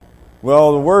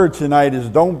Well, the word tonight is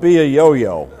don't be a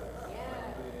yo-yo.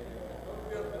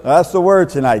 That's the word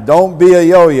tonight. Don't be a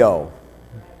yo-yo.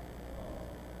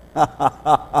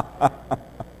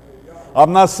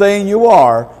 I'm not saying you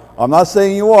are. I'm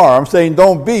saying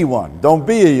don't be one. Don't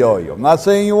be a yo-yo. I'm not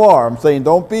saying you are. I'm saying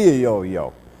don't be a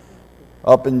yo-yo.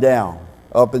 Up and down,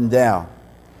 up and down.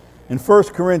 In 1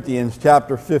 Corinthians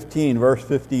chapter 15, verse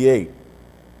 58.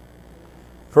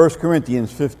 1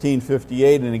 Corinthians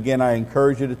 15:58, and again I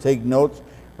encourage you to take notes,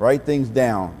 write things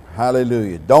down.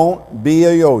 Hallelujah. Don't be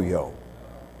a yo-yo.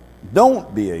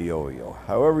 Don't be a yo-yo,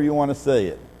 however you want to say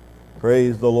it.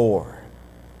 Praise the Lord.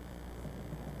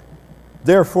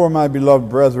 Therefore, my beloved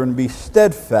brethren, be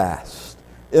steadfast,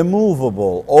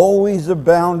 immovable, always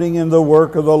abounding in the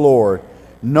work of the Lord,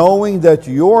 knowing that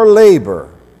your labor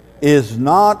is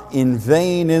not in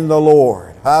vain in the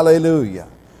Lord. Hallelujah.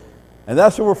 And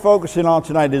that's what we're focusing on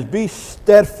tonight, is be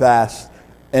steadfast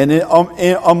and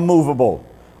unmovable.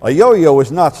 A yo-yo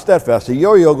is not steadfast. A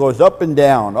yo-yo goes up and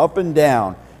down, up and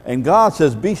down. And God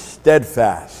says, be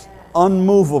steadfast,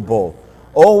 unmovable,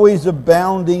 always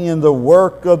abounding in the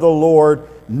work of the Lord,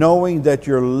 knowing that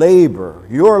your labor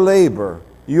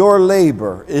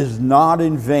is not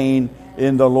in vain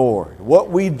in the Lord. What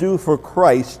we do for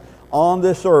Christ on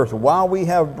this earth while we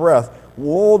have breath,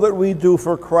 all that we do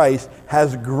for Christ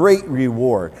has great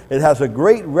reward. It has a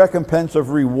great recompense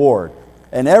of reward.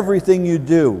 And everything you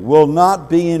do will not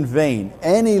be in vain.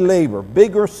 Any labor,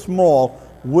 big or small,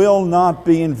 will not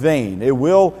be in vain. It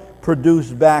will produce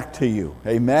back to you.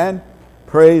 Amen?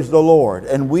 Praise the Lord.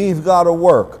 And we've got to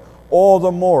work all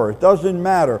the more. It doesn't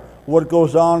matter what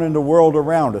goes on in the world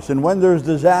around us. And when there's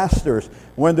disasters,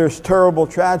 when there's terrible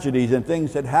tragedies and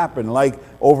things that happen, like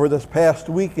over this past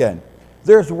weekend,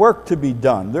 there's work to be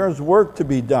done. There's work to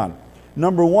be done.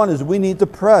 Number one is we need to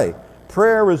pray.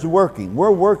 Prayer is working. We're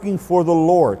working for the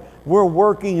Lord. We're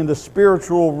working in the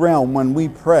spiritual realm when we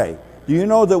pray. Do you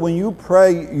know that when you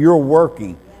pray, you're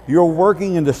working? You're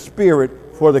working in the Spirit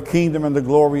for the kingdom and the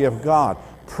glory of God.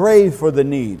 Pray for the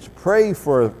needs. Pray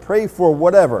for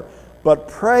whatever. But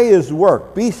pray is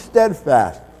work. Be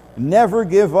steadfast. Never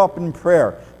give up in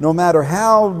prayer. No matter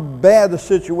how bad the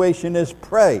situation is,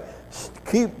 pray.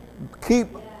 Keep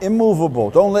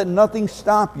immovable. Don't let nothing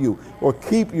stop you or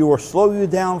keep you or slow you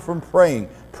down from praying.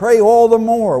 Pray all the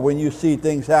more when you see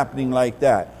things happening like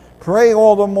that. Pray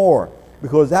all the more,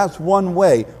 because that's one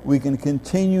way we can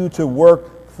continue to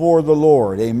work for the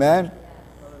Lord. Amen?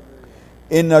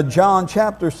 In John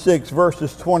chapter 6,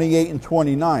 verses 28 and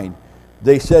 29,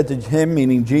 they said to him,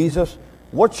 meaning Jesus,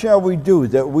 "What shall we do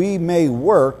that we may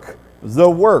work the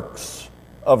works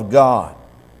of God?"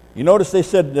 You notice they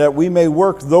said that we may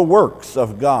work the works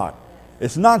of God.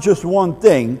 It's not just one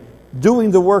thing.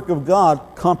 Doing the work of God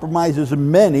compromises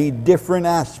many different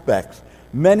aspects,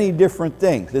 many different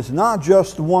things. It's not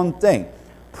just one thing.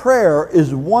 Prayer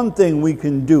is one thing we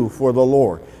can do for the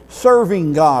Lord.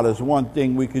 Serving God is one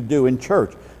thing we could do in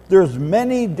church. There's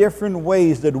many different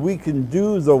ways that we can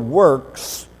do the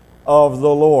works of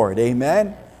the Lord.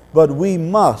 Amen? But we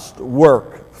must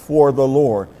work for the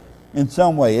Lord in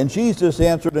some way. And Jesus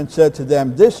answered and said to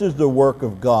them, "This is the work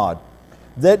of God,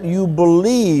 that you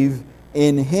believe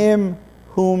in him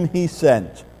whom he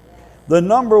sent." The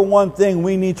number one thing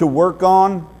we need to work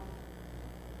on,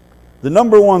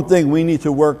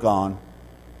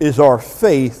 is our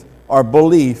faith, our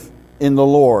belief in the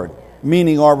Lord,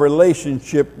 meaning our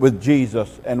relationship with Jesus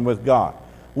and with God.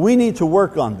 We need to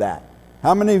work on that.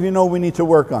 How many of you know we need to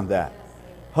work on that?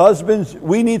 Husbands,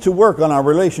 we need to work on our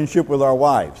relationship with our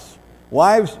wives.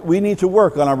 Wives, we need to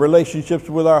work on our relationships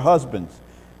with our husbands.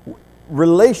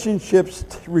 Relationships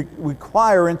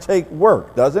require and take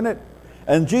work, doesn't it?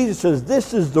 And Jesus says,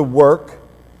 this is the work.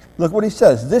 Look what he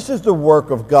says. This is the work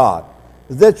of God,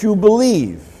 that you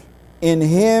believe in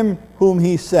him whom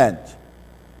he sent.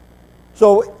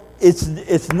 So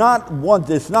it's not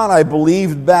I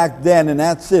believed back then and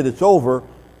that's it, it's over.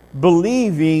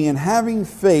 Believing and having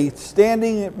faith,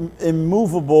 standing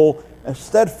immovable and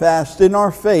steadfast in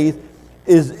our faith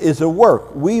is a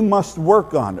work. We must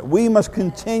work on it. We must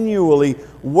continually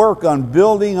work on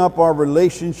building up our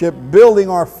relationship, building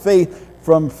our faith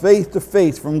from faith to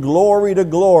faith, from glory to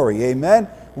glory. Amen?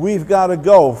 We've got to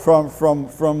go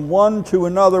from one to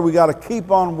another. We got to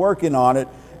keep on working on it,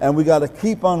 and we got to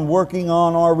keep on working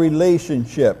on our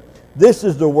relationship. This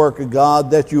is the work of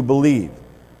God, that you believe.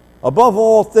 Above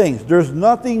all things, there's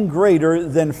nothing greater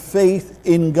than faith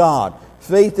in God,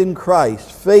 faith in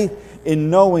Christ, faith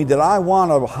in knowing that I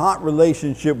want a hot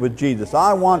relationship with Jesus.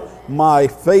 I want my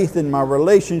faith in my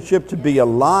relationship to be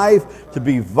alive, to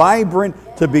be vibrant,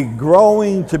 to be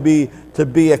growing, to be to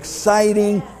be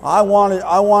exciting. I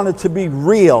want it to be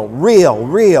real,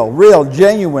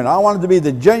 genuine. I want it to be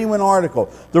the genuine article,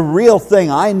 the real thing.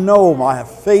 I know I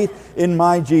have faith in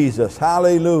my Jesus.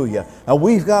 Hallelujah. And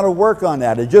we've got to work on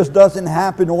that. It just doesn't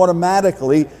happen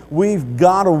automatically. We've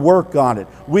got to work on it.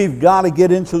 We've got to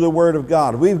get into the Word of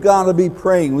God. We've got to be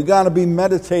praying. We've got to be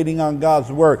meditating on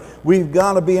God's Word. We've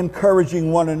got to be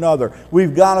encouraging one another.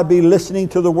 We've got to be listening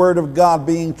to the Word of God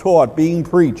being taught, being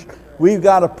preached. We've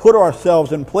got to put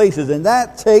ourselves in places, and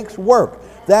that takes work.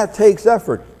 That takes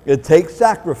effort. It takes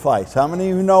sacrifice. How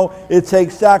many of you know it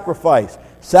takes sacrifice?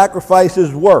 Sacrifice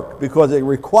is work because it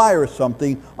requires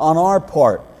something on our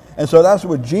part. And so that's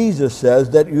what Jesus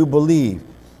says that you believe.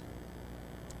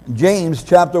 James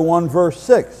chapter 1 verse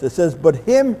 6, it says, but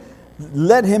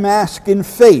let him ask in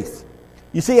faith.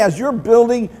 You see, as you're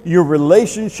building your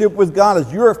relationship with God,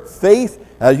 as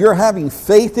you're having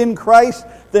faith in Christ,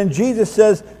 then Jesus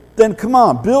says, then come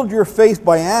on, build your faith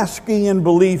by asking and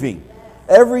believing.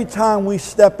 Every time we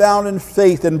step out in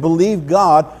faith and believe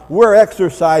God, we're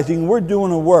exercising, we're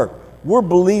doing a work. We're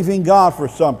believing God for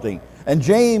something. And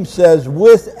James says,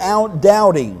 without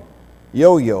doubting,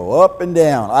 up and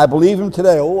down. I believe him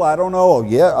today. Oh, I don't know.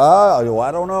 Yeah, I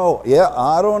don't know. Yeah,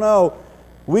 I don't know.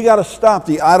 We got to stop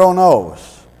the I don't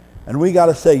knows. And we got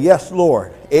to say, yes,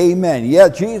 Lord. Amen. Yeah,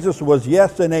 Jesus was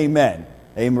yes and amen.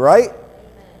 Amen, right?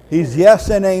 He's yes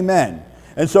and amen.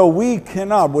 And so we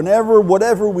cannot,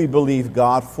 whatever we believe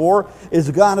God for,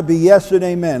 is got to be yes and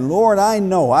amen. Lord, I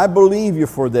know, I believe you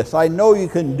for this. I know you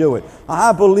can do it.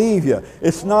 I believe you.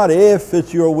 It's not if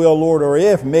it's your will, Lord, or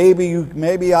if, maybe,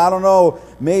 I don't know,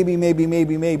 maybe.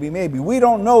 We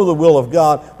don't know the will of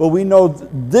God, but we know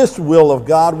this will of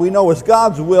God. We know it's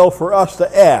God's will for us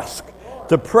to ask,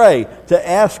 to pray, to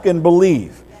ask and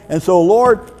believe. And so,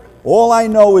 Lord, all I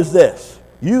know is this.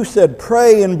 You said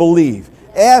pray and believe.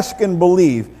 Ask and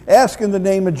believe. Ask in the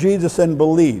name of Jesus and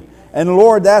believe. And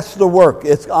Lord, that's the work.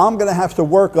 I'm going to have to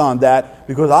work on that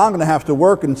because I'm going to have to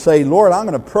work and say, Lord, I'm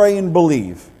going to pray and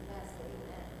believe.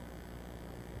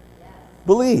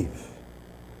 Believe.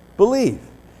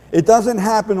 It doesn't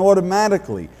happen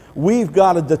automatically. We've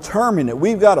got to determine it.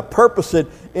 We've got to purpose it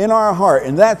in our heart,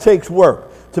 and that takes work.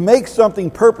 To make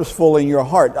something purposeful in your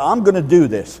heart, I'm going to do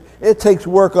this. It takes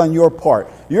work on your part.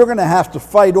 You're going to have to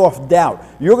fight off doubt.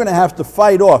 You're going to have to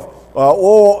fight off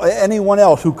anyone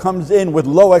else who comes in with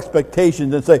low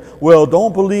expectations and say, well,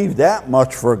 don't believe that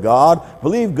much for God.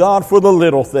 Believe God for the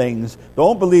little things.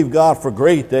 Don't believe God for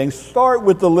great things. Start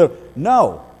with the little.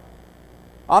 No.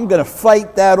 I'm going to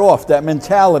fight that off, that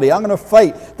mentality. I'm going to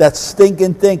fight that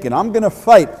stinking thinking. I'm going to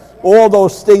fight all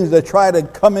those things that try to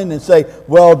come in and say,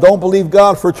 well, don't believe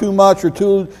God for too much or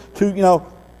too.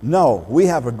 No, we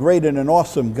have a great and an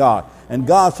awesome God. And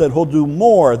God said He'll do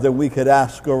more than we could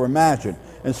ask or imagine.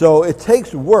 And so it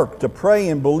takes work to pray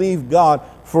and believe God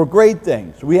for great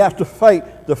things. We have to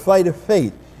fight the fight of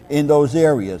faith in those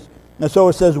areas. And so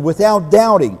it says, without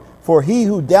doubting, for he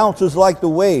who doubts is like the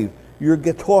wave. You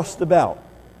get tossed about.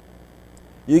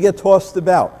 You get tossed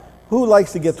about. Who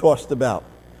likes to get tossed about?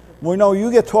 Well, no,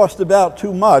 you get tossed about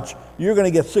too much, you're going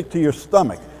to get sick to your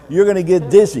stomach. You're going to get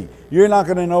dizzy. You're not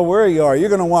going to know where you are. You're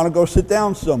going to want to go sit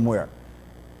down somewhere.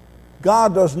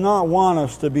 God does not want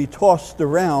us to be tossed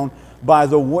around by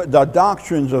the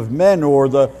doctrines of men or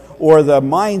the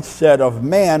mindset of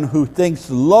man who thinks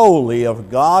lowly of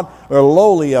God or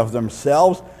lowly of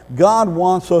themselves. God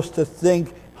wants us to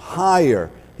think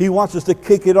higher. He wants us to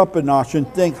kick it up a notch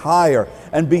and think higher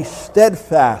and be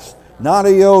steadfast. Not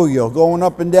a yo-yo going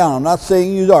up and down. I'm not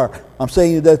saying you are. I'm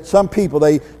saying that some people,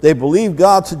 they believe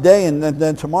God today and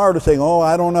then tomorrow they're saying, oh,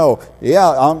 I don't know.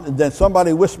 Then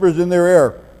somebody whispers in their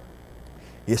ear,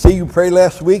 you see, you prayed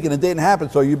last week and it didn't happen,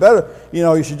 so you better,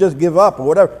 you should just give up or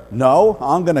whatever. No,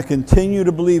 I'm going to continue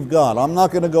to believe God. I'm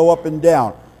not going to go up and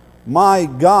down. My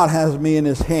God has me in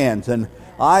His hands and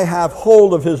I have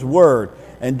hold of His word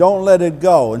and don't let it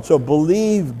go. And so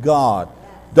believe God.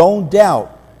 Don't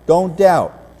doubt. Don't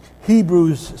doubt.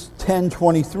 Hebrews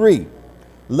 10:23.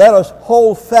 Let us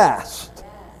hold fast.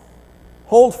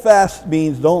 Hold fast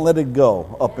means don't let it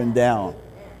go up and down.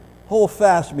 Hold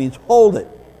fast means hold it.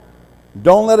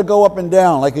 Don't let it go up and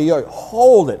down like a yo-yo.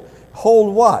 Hold it.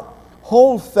 Hold what?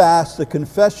 Hold fast the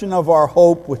confession of our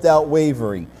hope without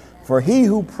wavering. For he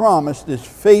who promised is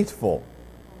faithful.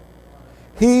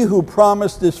 He who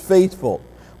promised is faithful.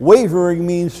 Wavering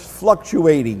means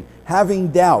fluctuating, having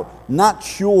doubt, not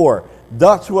sure.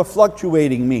 That's what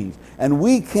fluctuating means. And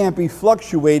we can't be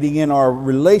fluctuating in our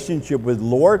relationship with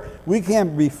Lord. We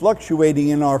can't be fluctuating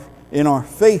in our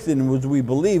faith in which we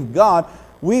believe God.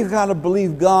 We've got to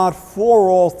believe God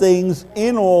for all things,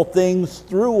 in all things,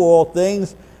 through all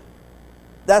things.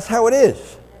 That's how it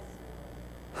is.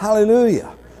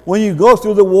 Hallelujah. When you go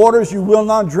through the waters, you will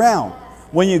not drown.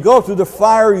 When you go through the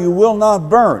fire, you will not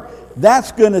burn.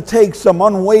 That's going to take some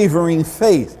unwavering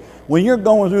faith. When you're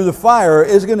going through the fire,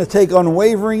 it's going to take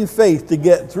unwavering faith to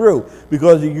get through,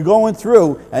 because you're going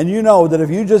through and you know that if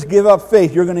you just give up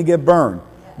faith, you're going to get burned.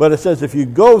 But it says if you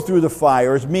go through the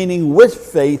fires, meaning with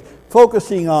faith,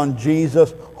 focusing on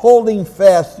Jesus, holding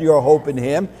fast your hope in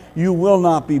Him, you will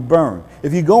not be burned.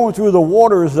 If you're going through the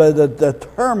waters, the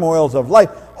turmoils of life,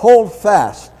 hold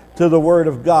fast to the Word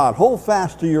of God. Hold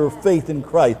fast to your faith in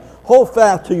Christ. Hold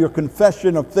fast to your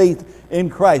confession of faith in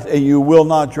Christ, and you will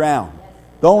not drown.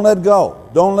 Don't let go.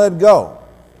 Don't let go.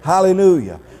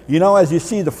 Hallelujah. You know, as you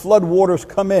see the flood waters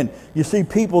come in, you see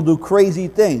people do crazy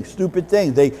things, stupid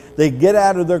things. They get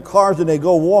out of their cars and they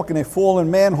go walk and they fall in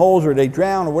manholes or they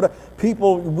drown or whatever.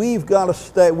 People, we've got to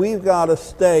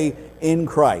stay in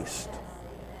Christ.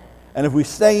 And if we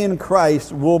stay in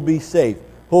Christ, we'll be safe.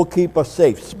 He'll keep us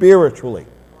safe spiritually.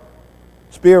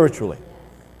 Spiritually.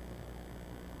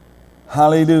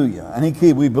 Hallelujah.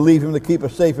 And we believe Him to keep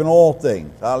us safe in all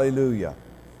things. Hallelujah.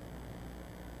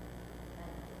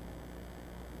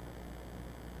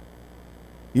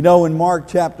 You know, in Mark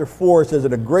chapter 4, it says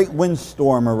that a great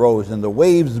windstorm arose and the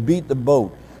waves beat the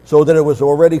boat so that it was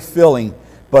already filling.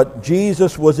 But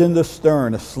Jesus was in the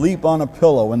stern, asleep on a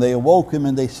pillow, and they awoke Him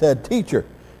and they said, "Teacher,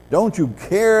 don't you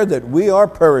care that we are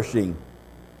perishing?"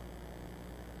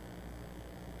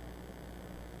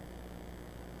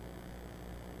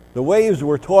 The waves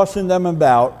were tossing them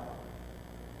about,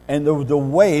 and the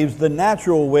waves, the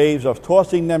natural waves of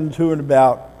tossing them to and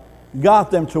about,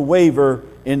 got them to waver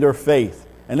in their faith.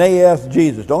 And they asked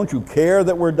Jesus, "Don't you care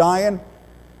that we're dying?"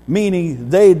 Meaning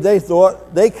they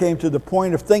thought, they came to the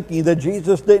point of thinking that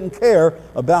Jesus didn't care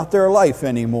about their life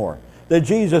anymore. That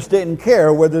Jesus didn't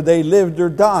care whether they lived or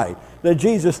died. That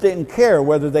Jesus didn't care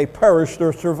whether they perished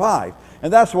or survived.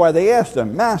 And that's why they asked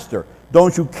Him, "Master,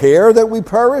 don't you care that we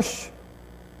perish?"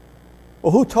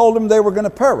 Well, who told them they were going to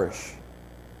perish?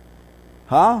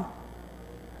 Huh?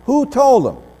 Who told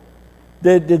them?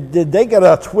 Did they get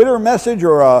a Twitter message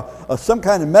or some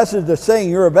kind of message that's saying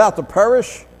you're about to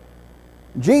perish?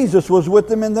 Jesus was with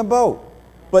them in the boat.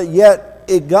 But yet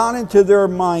it got into their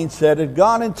mindset, it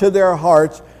got into their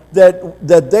hearts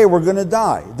that they were going to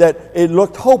die. That it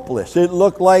looked hopeless. It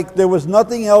looked like there was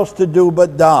nothing else to do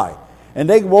but die. And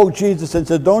they woke Jesus and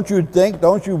said, "Don't you think,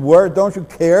 don't you worry, don't you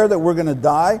care that we're going to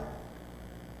die?"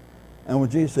 And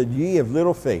when Jesus said, "Ye of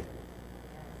little faith."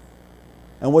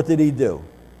 And what did He do?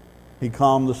 He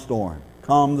calmed the storm,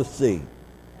 calmed the sea.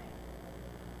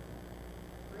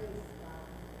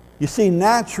 You see,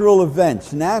 natural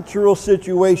events, natural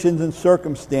situations and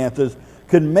circumstances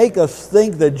can make us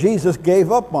think that Jesus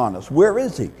gave up on us. Where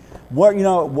is He?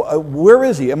 Where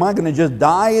is He? Am I going to just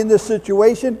die in this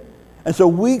situation? And so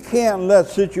we can't let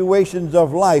situations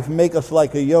of life make us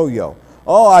like a yo-yo.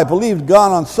 Oh, I believed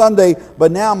God on Sunday,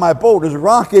 but now my boat is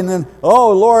rocking, and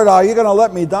oh, Lord, are you going to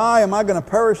let me die? Am I going to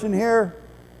perish in here?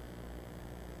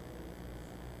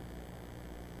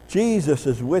 Jesus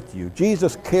is with you.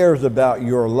 Jesus cares about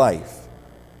your life.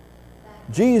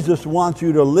 Jesus wants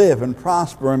you to live and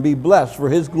prosper and be blessed for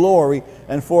His glory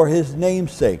and for His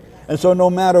name's sake. And so no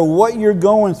matter what you're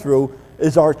going through,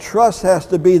 our trust has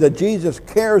to be that Jesus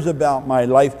cares about my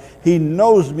life. He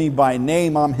knows me by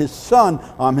name. I'm His son.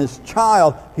 I'm His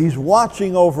child. He's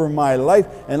watching over my life.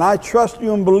 And I trust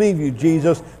you and believe you,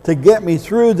 Jesus, to get me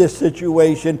through this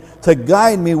situation, to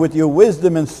guide me with your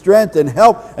wisdom and strength and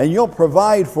help. And you'll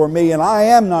provide for me. And I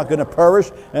am not going to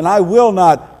perish. And I will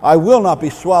not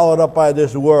be swallowed up by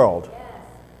this world.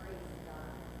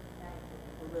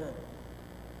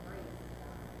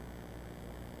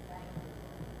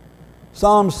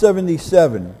 Psalm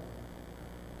 77,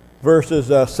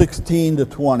 verses 16 to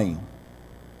 20.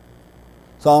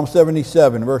 Psalm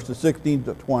 77, verses 16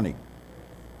 to 20.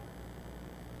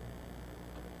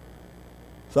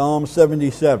 Psalm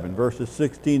 77, verses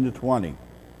 16 to 20.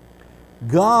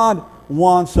 God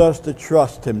wants us to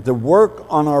trust Him, to work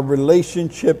on our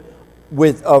relationship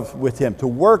with Him, to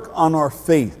work on our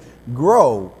faith.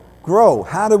 Grow.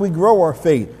 How do we grow our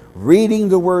faith? Reading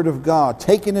the Word of God,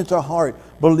 taking it to heart,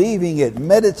 believing it,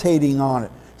 meditating on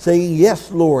it, saying,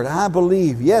 "Yes, Lord, I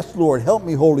believe. Yes, Lord, help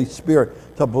me, Holy Spirit,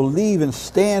 to believe and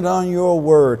stand on your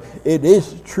word. It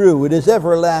is true. It is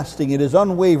everlasting. It is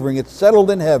unwavering. It's settled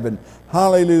in heaven."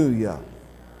 Hallelujah.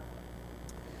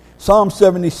 Psalm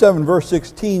 77, verse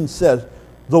 16 says,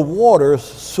 "The waters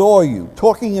saw you."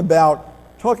 Talking about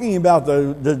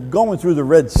the going through the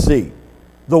Red Sea.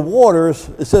 The waters,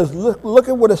 it says, look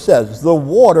at what it says. "The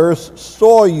waters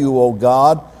saw you, O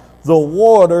God. The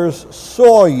waters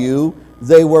saw you.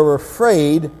 they were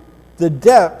afraid, the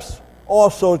depths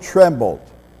also trembled.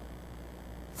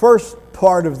 First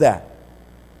part of that,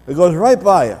 it goes right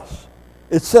by us.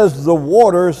 It says, the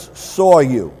waters saw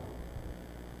you.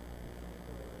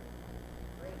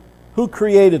 Who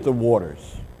created the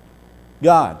waters?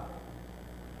 God.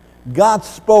 God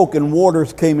spoke and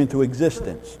waters came into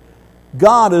existence.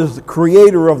 God is the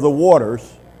creator of the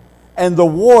waters, and the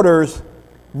waters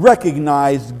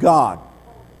recognize God.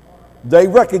 They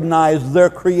recognize their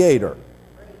creator.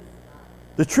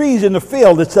 The trees in the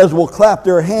field, it says, will clap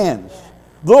their hands.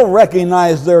 They'll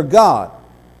recognize their God.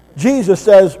 Jesus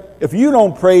says, if you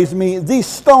don't praise me, these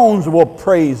stones will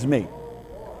praise me.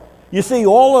 You see,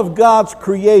 all of God's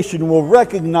creation will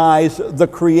recognize the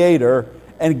Creator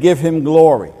and give Him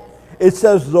glory. It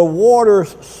says the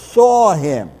waters saw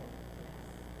Him.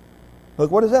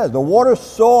 Look what it says. The waters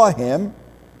saw Him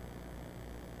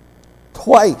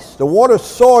twice. The waters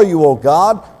saw you, O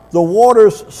God. The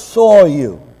waters saw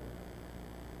you.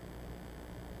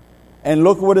 And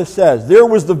look what it says. There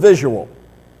was the visual.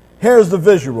 Here's the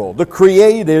visual. The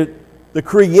created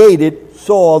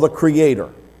saw the Creator.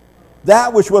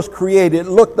 That which was created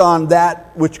looked on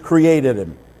that which created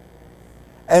him.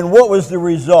 And what was the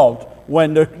result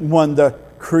when the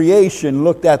creation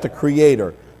looked at the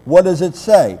Creator? What does it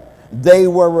say? They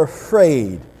were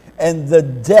afraid, and the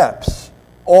depths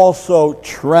also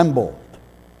trembled.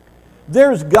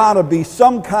 There's got to be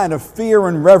some kind of fear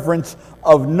and reverence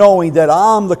of knowing that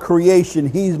I'm the creation,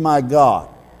 He's my God.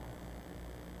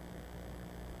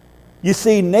 You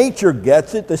see, nature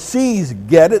gets it, the seas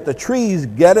get it, the trees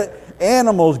get it,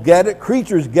 animals get it,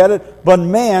 creatures get it, but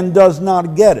man does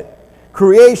not get it.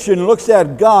 Creation looks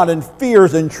at God and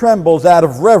fears and trembles out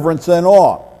of reverence and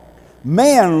awe.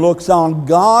 Man looks on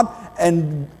God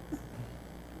and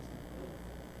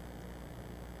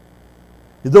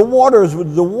the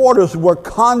waters were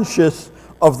conscious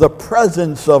of the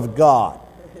presence of God.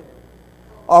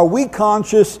 Are we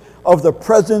conscious of the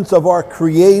presence of our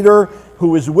Creator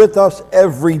who is with us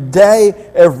every day,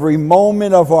 every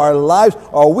moment of our lives?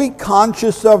 Are we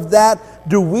conscious of that?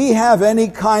 Do we have any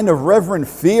kind of reverent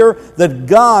fear that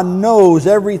God knows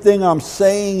everything I'm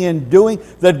saying and doing,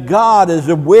 that God is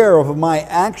aware of my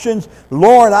actions?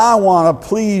 Lord, I want to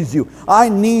please you. I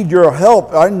need your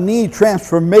help. I need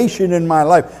transformation in my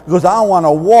life because I want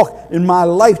to walk in my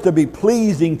life to be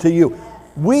pleasing to you.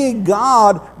 We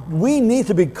need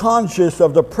to be conscious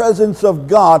of the presence of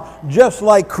God just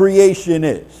like creation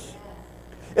is.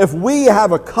 If we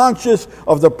have a conscious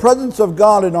of the presence of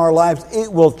God in our lives,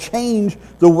 it will change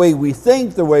the way we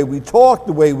think, the way we talk,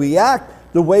 the way we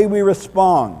act, the way we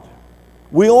respond.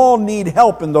 We all need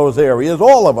help in those areas,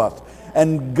 all of us.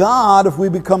 And God, if we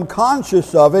become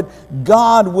conscious of it,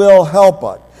 God will help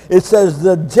us. It says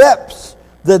the depths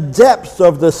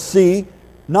of the sea,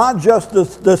 not just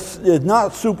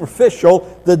not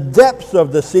superficial, the depths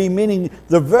of the sea, meaning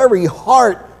the very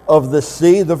heart of the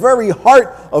sea, the very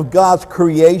heart of God's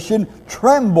creation,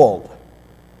 trembled.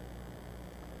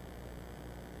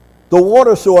 The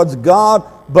water saws God,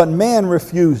 but man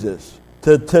refuses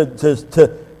to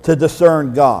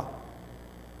discern God.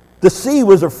 The sea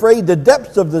was afraid, the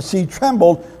depths of the sea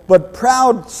trembled, but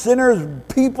proud sinners,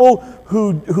 people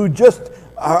who just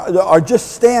are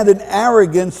just stand in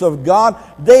arrogance of God,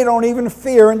 they don't even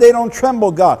fear and they don't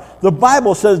tremble God. The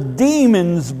Bible says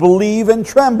demons believe and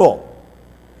tremble.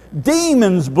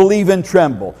 Demons believe and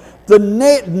tremble. The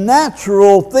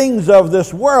natural things of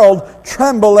this world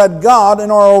tremble at God and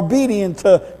are obedient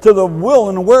to the will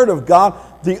and word of God.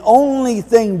 The only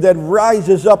thing that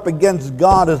rises up against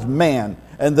God is man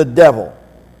and the devil.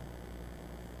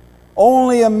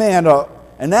 Only a man.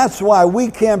 And that's why we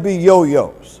can't be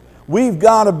yo-yos. We've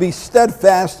got to be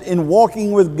steadfast in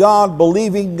walking with God,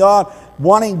 believing God,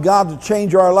 wanting God to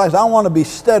change our lives. I want to be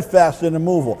steadfast and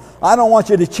immovable. I don't want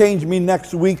you to change me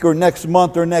next week or next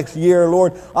month or next year,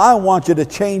 Lord. I want you to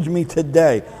change me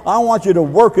today. I want you to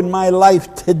work in my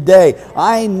life today.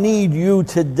 I need you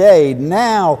today.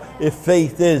 Now, if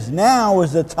faith is, now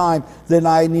is the time that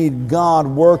I need God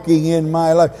working in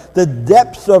my life. The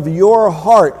depths of your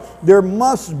heart, there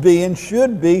must be and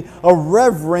should be a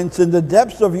reverence in the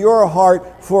depths of your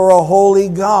heart for a holy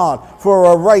God, for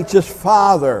a righteous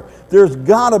Father. There's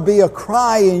got to be a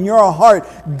cry in your heart.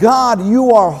 God,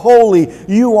 you are holy.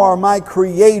 You are my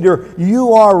Creator.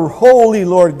 You are holy,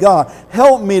 Lord God.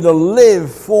 Help me to live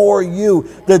for you.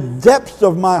 The depths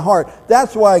of my heart.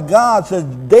 That's why God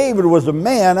said David was a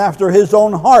man after his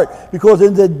own heart. Because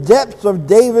in the depths of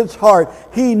David's heart,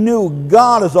 he knew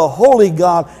God is a holy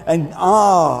God. And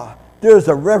there's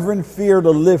a reverent fear to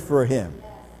live for Him.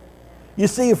 You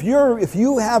see, if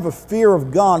you have a fear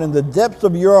of God in the depths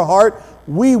of your heart,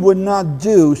 we would not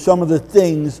do some of the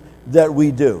things that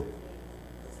we do.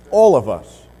 All of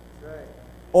us.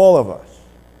 All of us.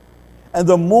 And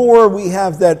the more we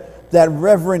have that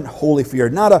reverent holy fear,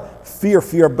 not a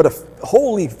fear, but a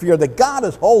holy fear that God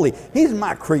is holy. He's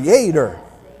my creator.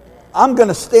 I'm going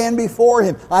to stand before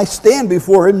him. I stand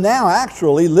before him now,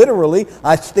 actually, literally.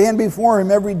 I stand before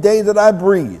him every day that I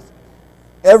breathe.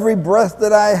 Every breath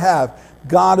that I have,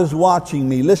 God is watching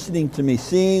me, listening to me,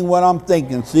 seeing what I'm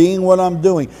thinking, seeing what I'm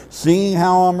doing, seeing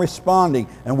how I'm responding.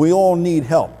 And we all need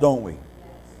help, don't we?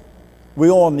 We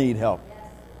all need help.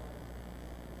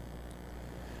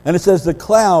 And it says, the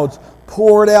clouds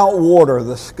poured out water,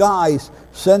 the skies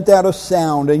sent out a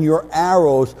sound, and your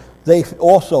arrows, they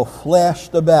also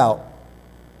flashed about.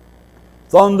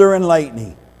 Thunder and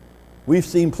lightning. We've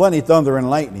seen plenty thunder and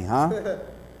lightning, huh?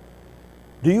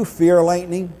 Do you fear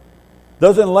lightning?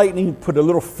 Doesn't lightning put a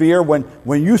little fear when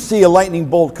you see a lightning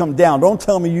bolt come down? Don't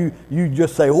tell me you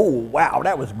just say, oh, wow,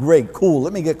 that was great, cool,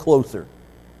 let me get closer.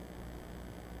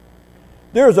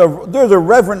 There's a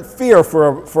reverent fear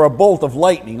for a bolt of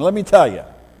lightning, let me tell you.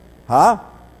 Huh?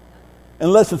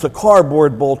 Unless it's a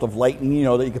cardboard bolt of lightning,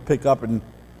 that you can pick up and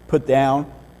put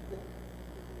down.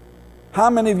 How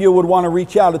many of you would want to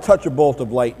reach out to touch a bolt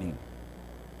of lightning?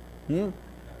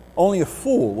 Only a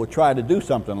fool would try to do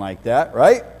something like that,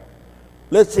 right?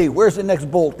 Let's see, where's the next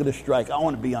bolt going to strike? I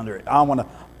want to be under it. I want to...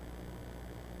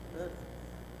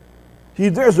 See,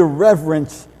 there's a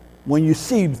reverence when you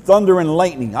see thunder and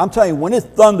lightning. I'm telling you, when it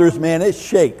thunders, man, it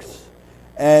shakes.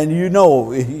 And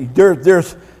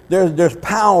there's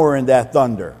power in that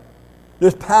thunder.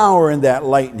 There's power in that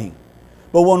lightning.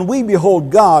 But when we behold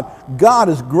God, God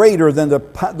is greater than the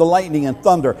lightning and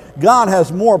thunder. God has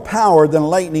more power than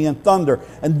lightning and thunder.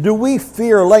 And do we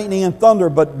fear lightning and thunder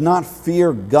but not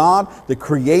fear God, the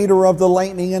creator of the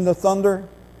lightning and the thunder?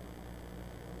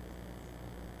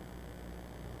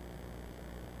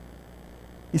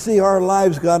 You see, our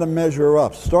lives got to measure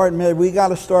up. We got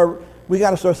to start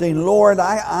saying, Lord,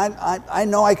 I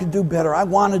know I can do better. I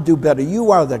want to do better.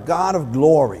 You are the God of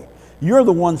glory. You're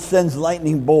the one who sends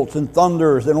lightning bolts and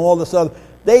thunders and all this other.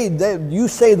 You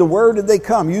say the word and they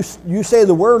come. You say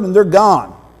the word and they're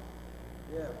gone.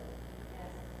 Yeah.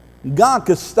 God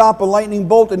could stop a lightning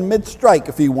bolt in mid-strike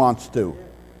if he wants to.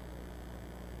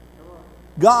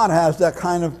 God has that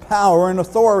kind of power and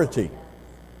authority.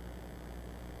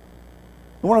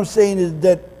 And what I'm saying is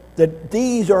that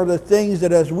these are the things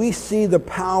that as we see the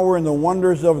power and the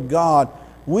wonders of God,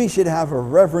 we should have a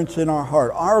reverence in our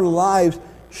heart. Our lives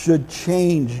should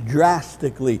change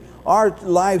drastically. Our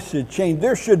lives should change.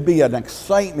 There should be an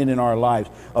excitement in our lives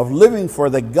of living for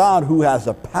the God who has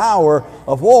the power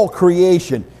of all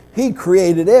creation. He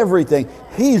created everything.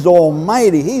 He's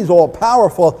almighty. He's all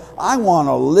powerful. I want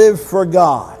to live for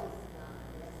God.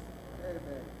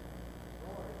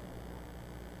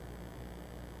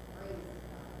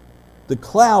 The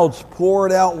clouds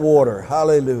poured out water.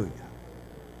 Hallelujah.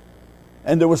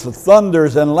 And there was the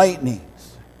thunders and lightnings.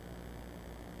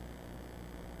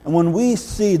 And when we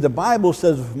see, the Bible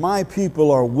says, if my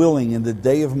people are willing in the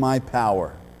day of my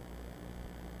power.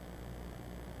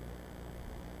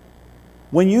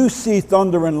 When you see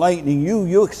thunder and lightning,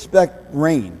 you expect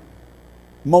rain.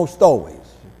 Most always,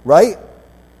 right?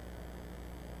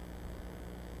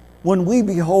 When we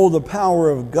behold the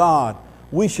power of God,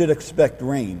 we should expect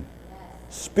rain.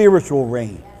 Spiritual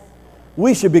rain.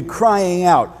 We should be crying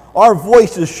out. Our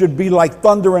voices should be like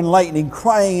thunder and lightning,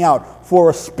 crying out for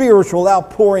a spiritual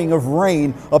outpouring of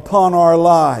rain upon our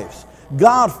lives.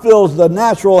 God fills the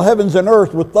natural heavens and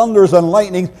earth with thunders and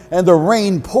lightnings, and the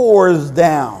rain pours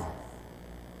down.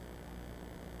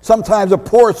 Sometimes it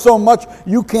pours so much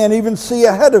you can't even see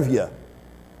ahead of you.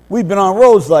 We've been on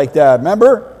roads like that,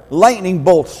 remember? Lightning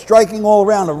bolts striking all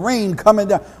around, the rain coming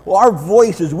down. Well, our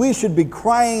voices, we should be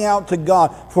crying out to God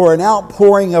for an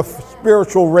outpouring of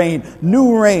spiritual rain,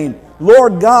 new rain.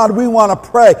 Lord God, we want to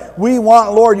pray. We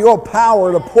want, Lord, your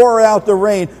power to pour out the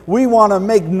rain. We want to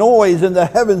make noise in the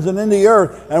heavens and in the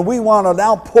earth. And we want an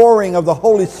outpouring of the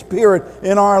Holy Spirit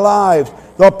in our lives.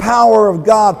 The power of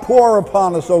God pour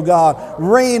upon us, O God.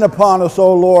 Rain upon us,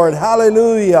 O Lord.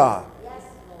 Hallelujah.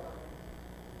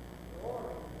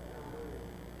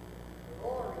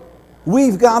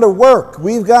 We've got to work.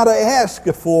 We've got to ask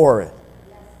for it.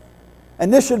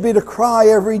 And this should be the cry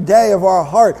every day of our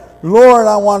heart. Lord,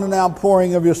 I want an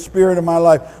outpouring of your Spirit in my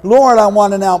life. Lord, I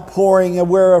want an outpouring of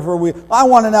I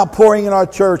want an outpouring in our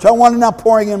church. I want an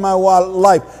outpouring in my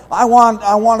life. I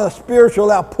want a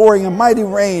spiritual outpouring, a mighty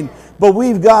rain. But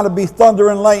we've got to be thunder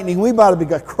and lightning. We've got to be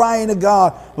crying to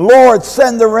God, Lord,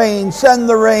 send the rain, send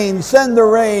the rain, send the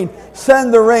rain,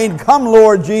 send the rain. Come,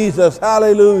 Lord Jesus.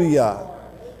 Hallelujah.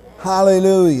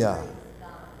 Hallelujah.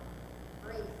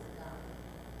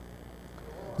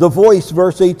 The voice,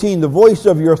 verse 18, the voice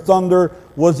of your thunder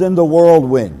was in the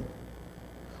whirlwind.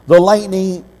 The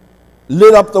lightning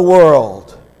lit up the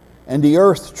world, and the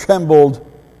earth trembled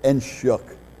and shook.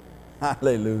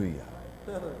 Hallelujah.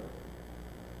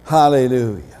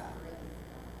 Hallelujah.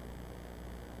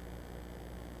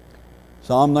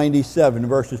 Psalm 97,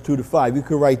 verses 2 to 5. You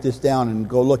could write this down and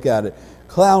go look at it.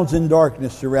 Clouds and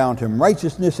darkness surround him.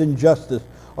 Righteousness and justice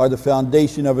are the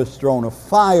foundation of his throne. A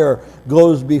fire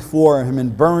goes before him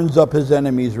and burns up his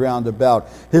enemies round about.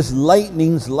 His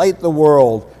lightnings light the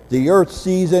world. The earth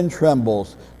sees and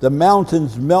trembles. The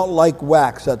mountains melt like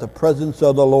wax at the presence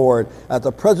of the Lord, at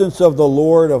the presence of the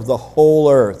Lord of the whole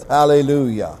earth.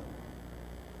 Hallelujah.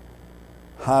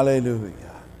 Hallelujah.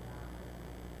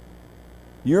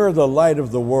 You're the light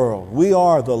of the world. We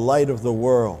are the light of the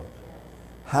world.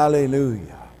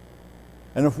 Hallelujah.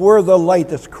 And if we're the light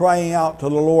that's crying out to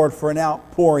the Lord for an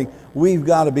outpouring, we've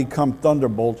got to become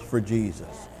thunderbolts for Jesus.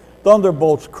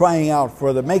 Thunderbolts crying out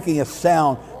for them, making a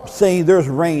sound, saying there's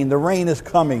rain. The rain is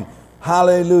coming.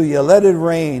 Hallelujah. Let it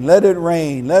rain. Let it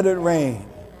rain. Let it rain.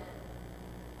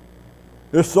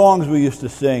 There's songs we used to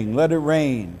sing. Let it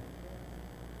rain.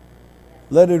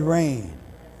 Let it rain.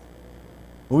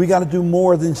 Well, we got to do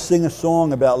more than sing a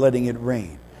song about letting it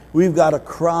rain. We've got to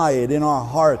cry it in our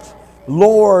hearts.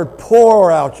 Lord, pour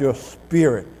out your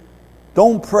Spirit.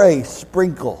 Don't pray,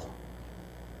 sprinkle.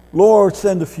 Lord,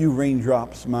 send a few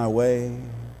raindrops my way.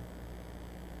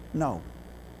 No.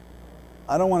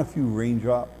 I don't want a few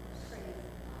raindrops.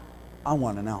 I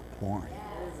want an outpouring.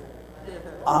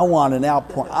 I want an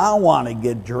outpouring. I want to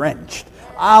get drenched.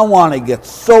 I want to get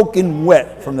soaking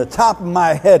wet from the top of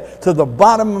my head to the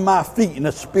bottom of my feet in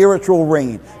the spiritual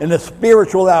rain, in the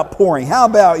spiritual outpouring. How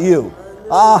about you?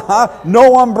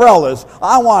 No umbrellas.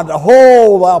 I want the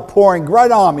whole outpouring right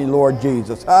on me, Lord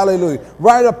Jesus. Hallelujah.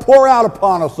 Pour out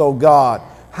upon us, oh God.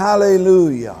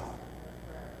 Hallelujah.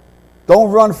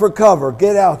 Don't run for cover.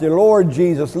 Get out there. Lord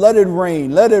Jesus, let it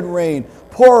rain. Let it rain.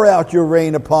 Pour out your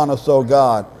rain upon us, oh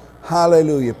God.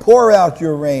 Hallelujah. Pour out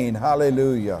your rain.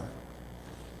 Hallelujah.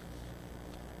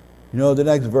 You know, the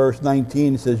next verse,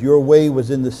 19, says, your way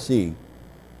was in the sea,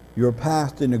 your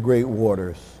path in the great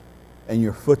waters, and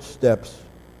your footsteps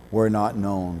were not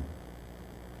known.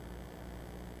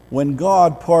 When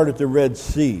God parted the Red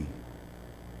Sea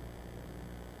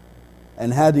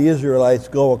and had the Israelites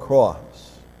go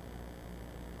across,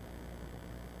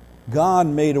 God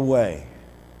made a way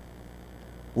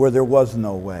where there was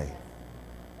no way.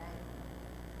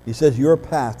 He says, your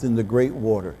path in the great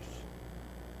waters.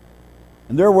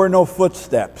 And there were no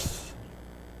footsteps.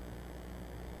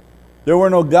 There were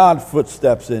no God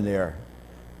footsteps in there.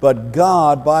 But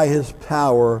God, by his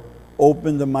power,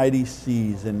 opened the mighty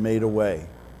seas and made a way.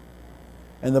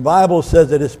 And the Bible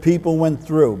says that his people went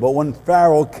through. But when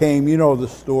Pharaoh came, you know the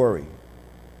story.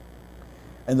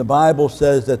 And the Bible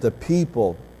says that the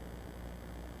people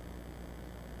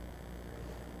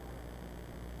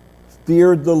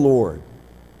feared the Lord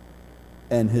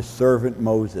and his servant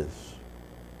Moses.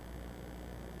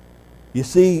 You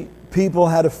see, people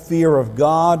had a fear of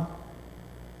God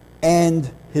and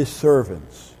his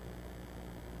servants.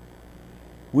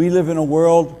 We live in a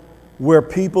world where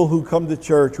people who come to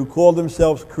church, who call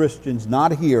themselves Christians,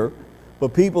 not here,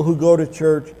 but people who go to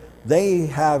church, they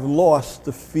have lost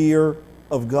the fear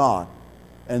of God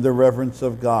and the reverence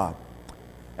of God.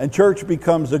 And church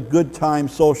becomes a good time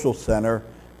social center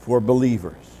for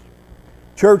believers.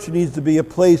 Church needs to be a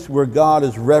place where God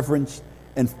is reverenced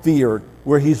and feared,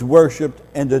 where he's worshipped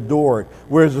and adored,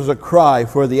 where there's a cry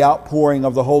for the outpouring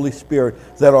of the Holy Spirit,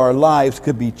 that our lives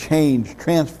could be changed,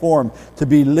 transformed, to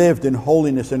be lived in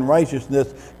holiness and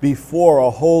righteousness before a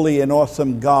holy and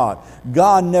awesome God.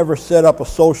 God never set up a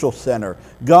social center.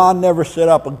 God never set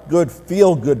up a good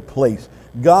feel-good place.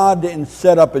 God didn't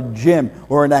set up a gym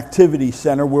or an activity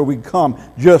center where we come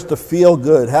just to feel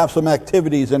good, have some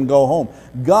activities and go home.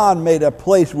 God made a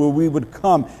place where we would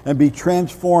come and be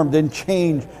transformed and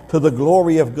changed to the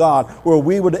glory of God, where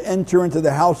we would enter into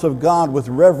the house of God with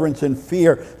reverence and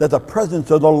fear that the presence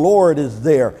of the Lord is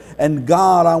there. And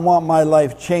God, I want my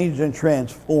life changed and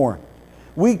transformed.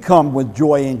 We come with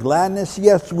joy and gladness.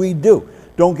 Yes, we do.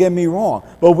 Don't get me wrong.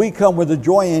 But we come with the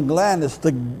joy and gladness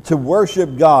to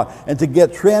worship God and to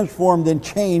get transformed and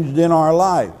changed in our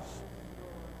lives.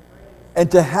 And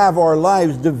to have our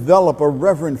lives develop a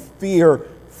reverent fear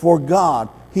for God.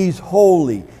 He's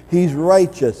holy. He's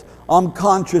righteous. I'm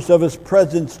conscious of His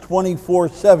presence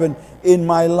 24/7 in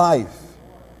my life.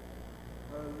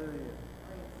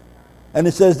 And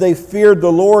it says they feared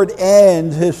the Lord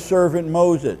and His servant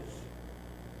Moses.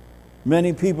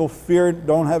 Many people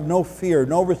don't have no fear,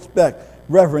 no respect,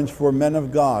 reverence for men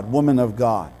of God, women of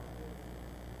God.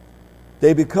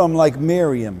 They become like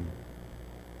Miriam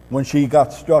when she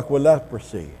got struck with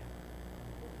leprosy.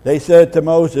 They said to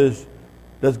Moses,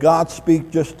 does God speak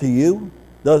just to you?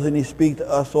 Doesn't He speak to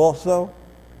us also?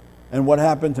 And what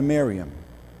happened to Miriam?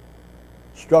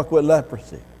 Struck with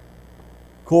leprosy.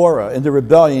 Korah in the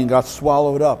rebellion got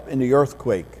swallowed up in the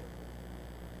earthquake.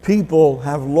 People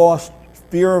have lost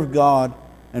fear of God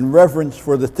and reverence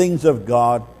for the things of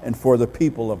God and for the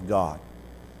people of God.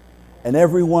 And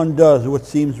everyone does what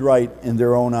seems right in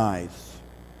their own eyes.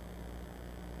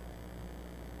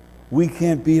 We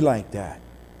can't be like that.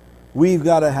 We've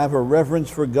got to have a reverence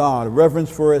for God, a reverence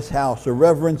for His house, a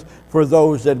reverence for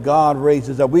those that God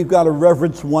raises up. We've got to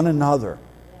reverence one another.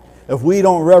 If we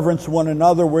don't reverence one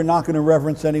another, we're not going to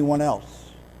reverence anyone else.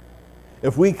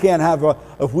 If we don't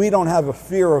have a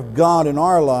fear of God in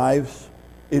our lives,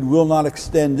 it will not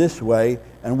extend this way,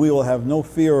 and we will have no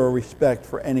fear or respect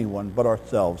for anyone but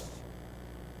ourselves.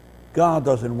 God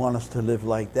doesn't want us to live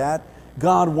like that.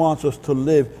 God wants us to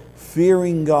live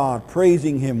fearing God,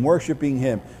 praising Him, worshiping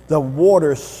Him. The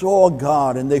waters saw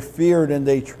God, and they feared and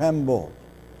they trembled.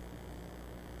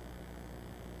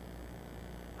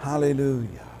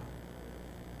 Hallelujah.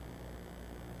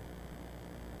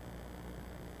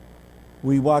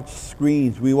 We watch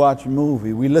screens, we watch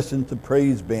movies, we listen to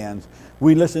praise bands,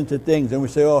 we listen to things, and we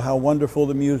say, oh, how wonderful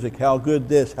the music, how good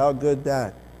this, how good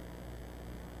that.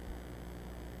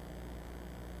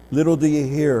 Little do you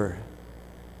hear,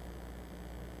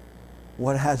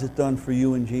 what has it done for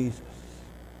you in Jesus?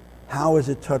 How has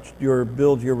it touched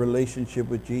build your relationship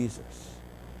with Jesus?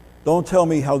 Don't tell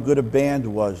me how good a band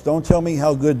was. Don't tell me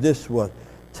how good this was.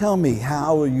 Tell me,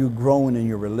 how are you growing in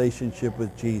your relationship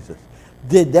with Jesus?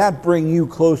 Did that bring you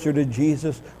closer to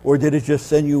Jesus, or did it just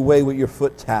send you away with your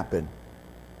foot tapping?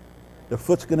 The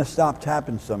foot's going to stop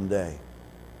tapping someday.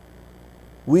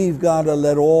 We've got to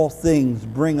let all things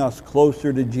bring us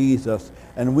closer to Jesus,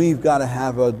 and we've got to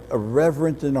have a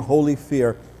reverence and a holy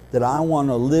fear that I want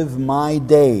to live my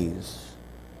days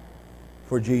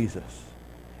for Jesus.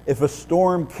 If a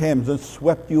storm comes and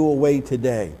swept you away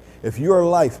today, if your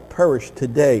life perished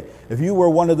today, if you were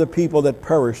one of the people that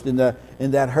perished in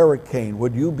that hurricane,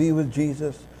 would you be with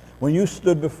Jesus? When you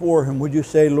stood before Him, would you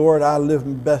say, Lord, I lived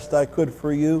the best I could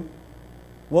for you?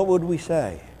 What would we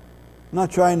say? I'm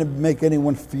not trying to make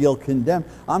anyone feel condemned.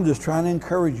 I'm just trying to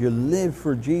encourage you. Live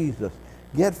for Jesus.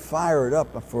 Get fired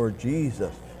up for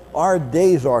Jesus. Our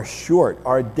days are short.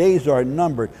 Our days are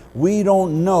numbered. We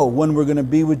don't know when we're going to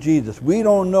be with Jesus. We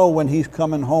don't know when He's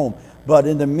coming home. But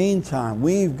in the meantime,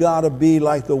 we've got to be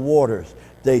like the waters.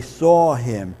 They saw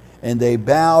Him, and they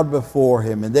bowed before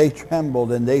Him, and they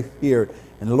trembled, and they feared.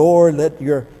 And Lord,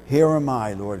 here am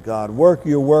I, Lord God. Work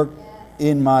your work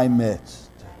in my midst.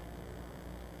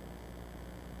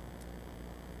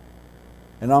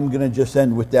 And I'm going to just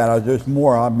end with that. There's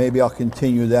more. Maybe I'll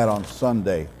continue that on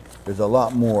Sunday. There's a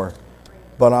lot more.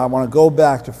 But I want to go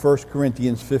back to 1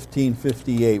 Corinthians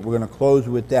 15:58. We're going to close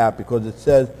with that because it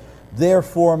says,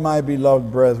 therefore, my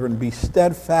beloved brethren, be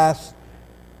steadfast,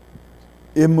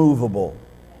 immovable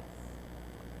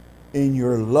in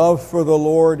your love for the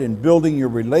Lord, in building your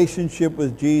relationship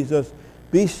with Jesus.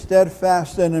 Be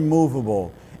steadfast and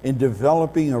immovable in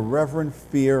developing a reverent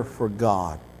fear for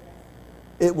God.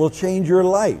 It will change your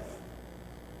life.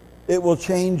 It will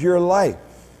change your life.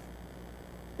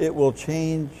 It will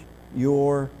change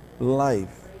your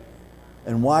life.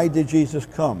 And why did Jesus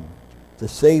come? To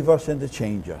save us and to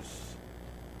change us.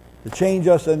 To change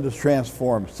us and to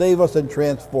transform. Save us and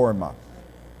transform us.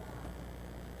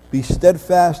 Be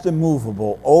steadfast and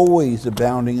immovable, always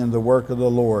abounding in the work of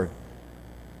the Lord,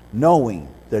 knowing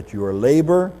that your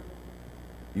labor,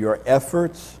 your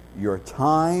efforts, your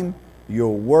time,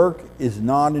 your work is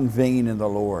not in vain in the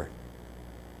Lord.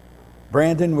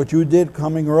 Brandon, what you did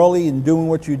coming early and doing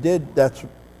what you did, that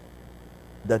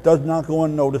does not go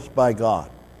unnoticed by God.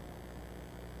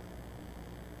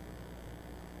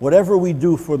 Whatever we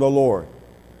do for the Lord,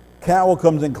 Carol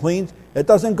comes and cleans, it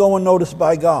doesn't go unnoticed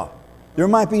by God. There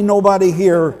might be nobody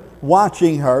here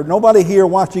watching her, nobody here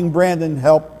watching Brandon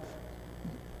help,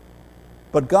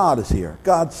 but God is here.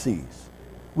 God sees.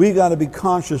 We got to be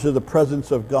conscious of the presence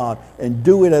of God and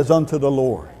do it as unto the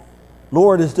Lord.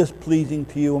 Lord, is this pleasing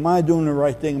to you? Am I doing the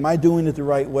right thing? Am I doing it the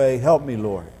right way? Help me,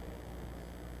 Lord.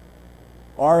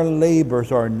 Our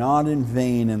labors are not in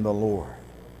vain in the Lord.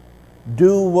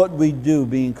 Do what we do,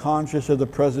 being conscious of the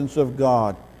presence of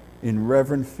God in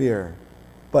reverent fear,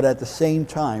 but at the same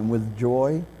time with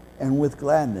joy and with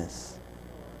gladness.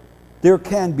 There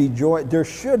can be joy, there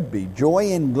should be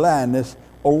joy and gladness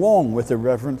along with a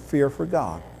reverent fear for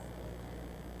God.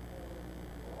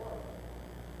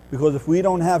 Because if we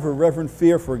don't have a reverent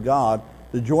fear for God,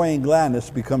 the joy and gladness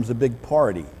becomes a big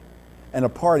party. And a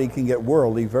party can get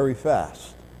worldly very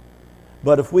fast.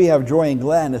 But if we have joy and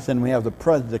gladness and we have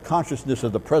the consciousness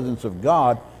of the presence of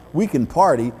God, we can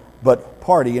party, but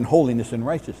party in holiness and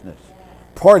righteousness.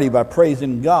 Party by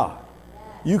praising God.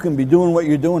 You can be doing what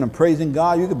you're doing and praising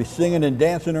God. You could be singing and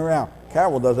dancing around.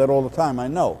 Carol does that all the time, I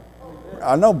know.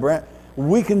 Brent.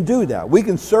 We can do that. We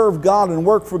can serve God and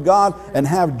work for God and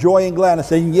have joy and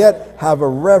gladness and yet have a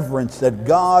reverence that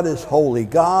God is holy.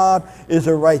 God is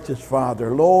a righteous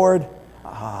Father. Lord,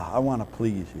 I want to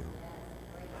please you.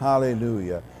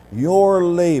 Hallelujah. Your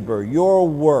labor, your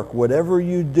work, whatever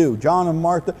you do. John and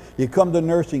Martha, you come to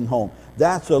nursing home.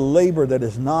 That's a labor that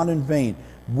is not in vain.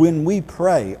 When we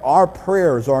pray, our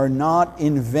prayers are not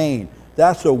in vain.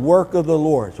 That's a work of the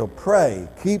Lord. So pray.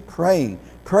 Keep praying.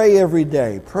 Pray every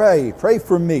day. Pray. Pray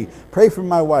for me. Pray for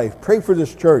my wife. Pray for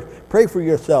this church. Pray for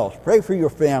yourselves. Pray for your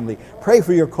family. Pray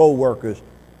for your co-workers.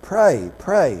 Pray,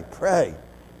 pray, pray.